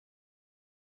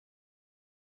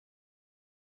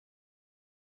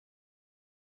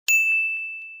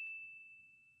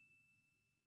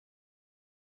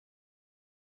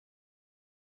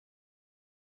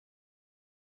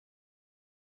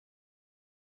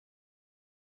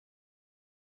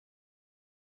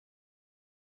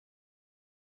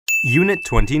Unit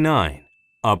 29,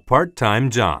 a part-time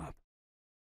job.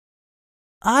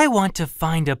 I want to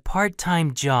find a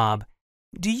part-time job.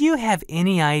 Do you have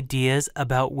any ideas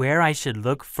about where I should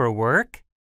look for work?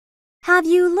 Have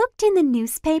you looked in the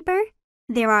newspaper?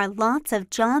 There are lots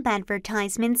of job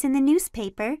advertisements in the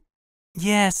newspaper.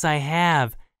 Yes, I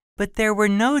have, but there were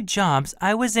no jobs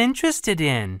I was interested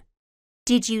in.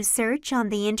 Did you search on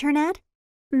the internet?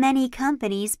 Many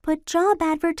companies put job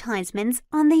advertisements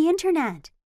on the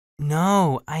internet.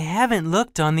 No, I haven't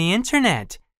looked on the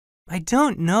internet. I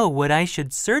don't know what I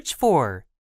should search for.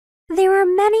 There are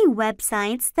many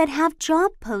websites that have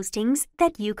job postings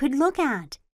that you could look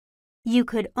at. You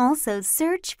could also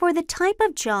search for the type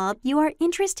of job you are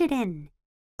interested in.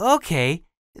 Okay,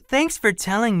 thanks for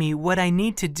telling me what I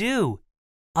need to do.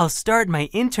 I'll start my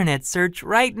internet search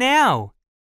right now.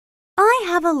 I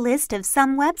have a list of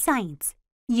some websites.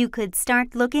 You could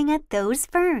start looking at those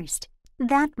first.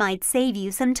 That might save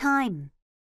you some time.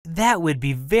 That would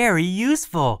be very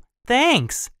useful.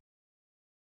 Thanks.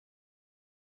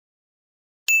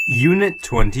 Unit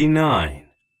 29,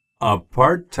 a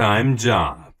part-time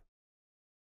job.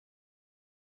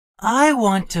 I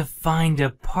want to find a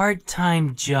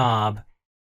part-time job.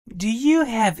 Do you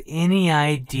have any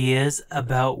ideas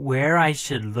about where I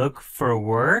should look for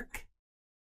work?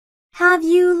 Have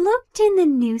you looked in the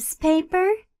newspaper?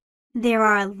 There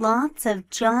are lots of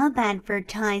job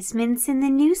advertisements in the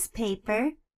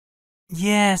newspaper.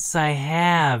 Yes, I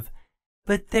have,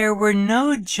 but there were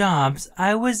no jobs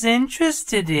I was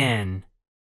interested in.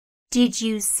 Did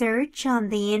you search on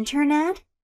the internet?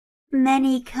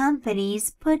 Many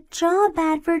companies put job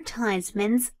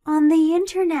advertisements on the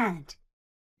internet.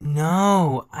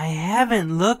 No, I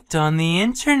haven't looked on the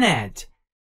internet.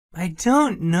 I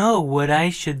don't know what I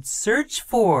should search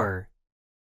for.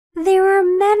 There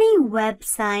are many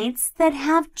websites that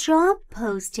have job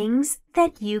postings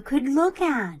that you could look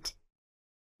at.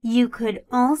 You could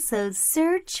also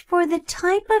search for the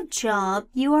type of job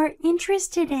you are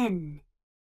interested in.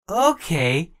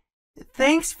 Okay,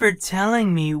 thanks for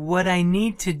telling me what I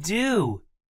need to do.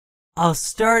 I'll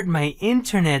start my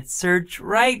internet search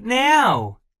right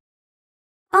now.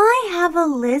 I have a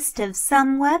list of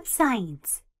some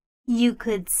websites. You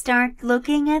could start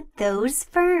looking at those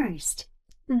first.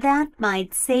 That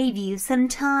might save you some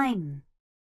time.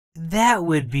 That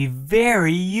would be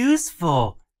very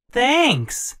useful.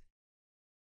 Thanks.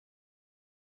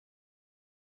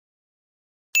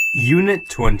 Unit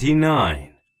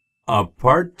 29, a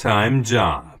part-time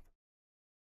job.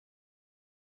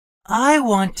 I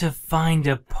want to find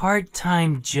a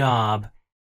part-time job.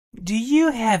 Do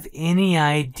you have any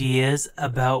ideas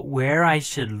about where I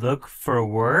should look for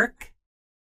work?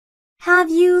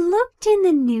 Have you looked in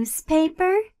the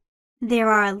newspaper? There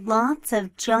are lots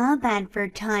of job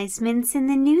advertisements in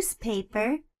the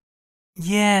newspaper.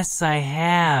 Yes, I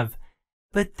have,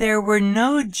 but there were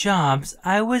no jobs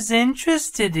I was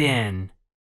interested in.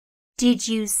 Did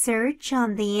you search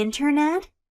on the internet?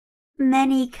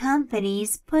 Many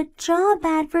companies put job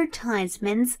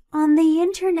advertisements on the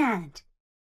internet.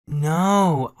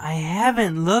 No, I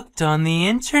haven't looked on the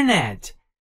internet.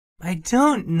 I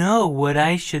don't know what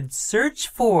I should search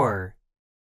for.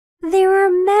 There are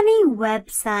many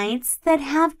websites that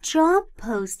have job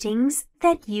postings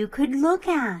that you could look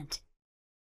at.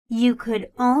 You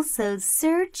could also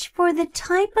search for the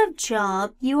type of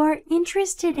job you are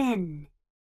interested in.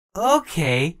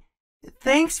 Okay,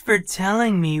 thanks for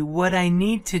telling me what I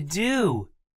need to do.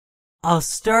 I'll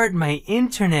start my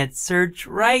internet search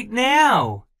right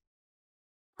now.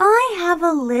 I have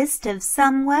a list of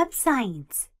some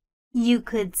websites. You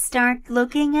could start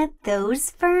looking at those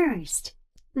first.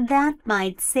 That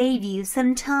might save you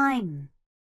some time.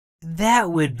 That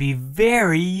would be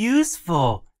very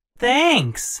useful.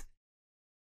 Thanks.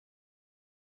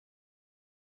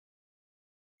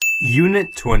 Unit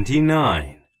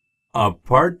 29, a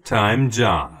part-time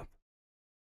job.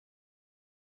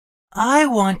 I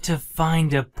want to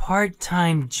find a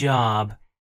part-time job.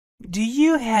 Do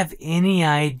you have any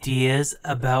ideas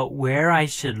about where I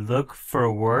should look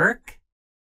for work?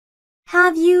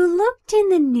 Have you looked in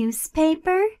the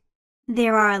newspaper?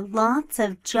 There are lots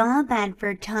of job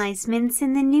advertisements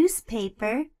in the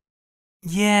newspaper.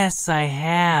 Yes, I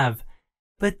have,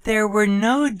 but there were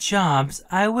no jobs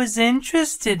I was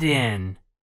interested in.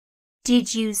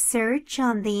 Did you search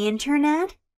on the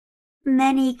internet?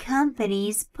 Many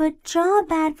companies put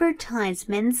job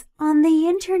advertisements on the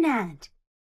internet.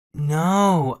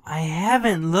 No, I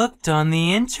haven't looked on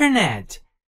the internet.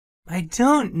 I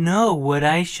don't know what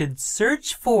I should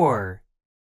search for.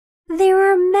 There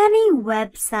are many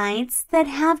websites that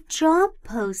have job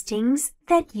postings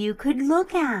that you could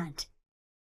look at.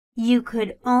 You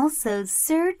could also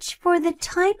search for the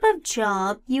type of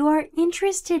job you are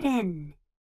interested in.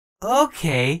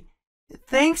 Okay,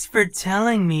 thanks for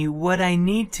telling me what I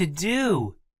need to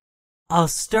do. I'll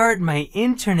start my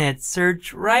internet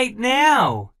search right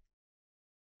now.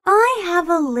 I have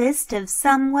a list of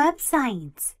some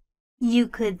websites. You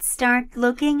could start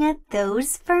looking at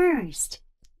those first.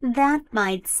 That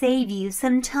might save you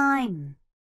some time.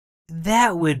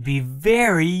 That would be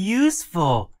very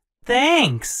useful.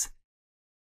 Thanks.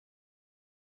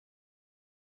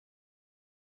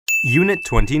 Unit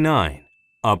 29.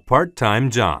 A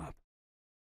part-time job.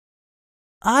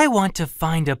 I want to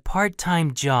find a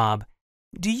part-time job.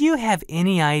 Do you have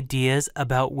any ideas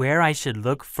about where I should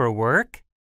look for work?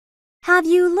 Have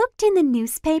you looked in the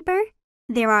newspaper?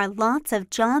 There are lots of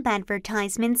job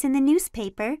advertisements in the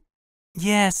newspaper.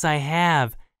 Yes, I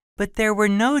have, but there were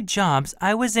no jobs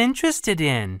I was interested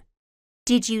in.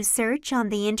 Did you search on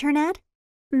the internet?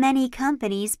 Many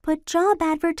companies put job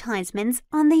advertisements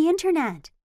on the internet.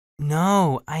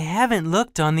 No, I haven't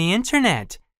looked on the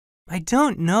internet. I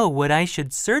don't know what I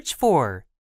should search for.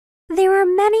 There are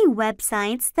many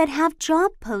websites that have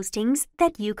job postings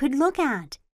that you could look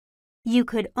at. You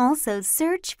could also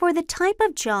search for the type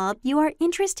of job you are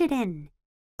interested in.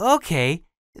 Okay,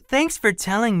 thanks for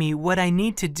telling me what I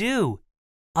need to do.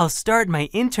 I'll start my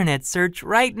internet search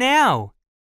right now.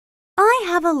 I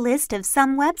have a list of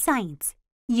some websites.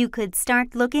 You could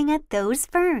start looking at those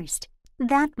first.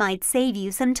 That might save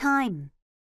you some time.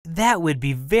 That would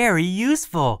be very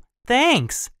useful.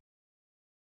 Thanks.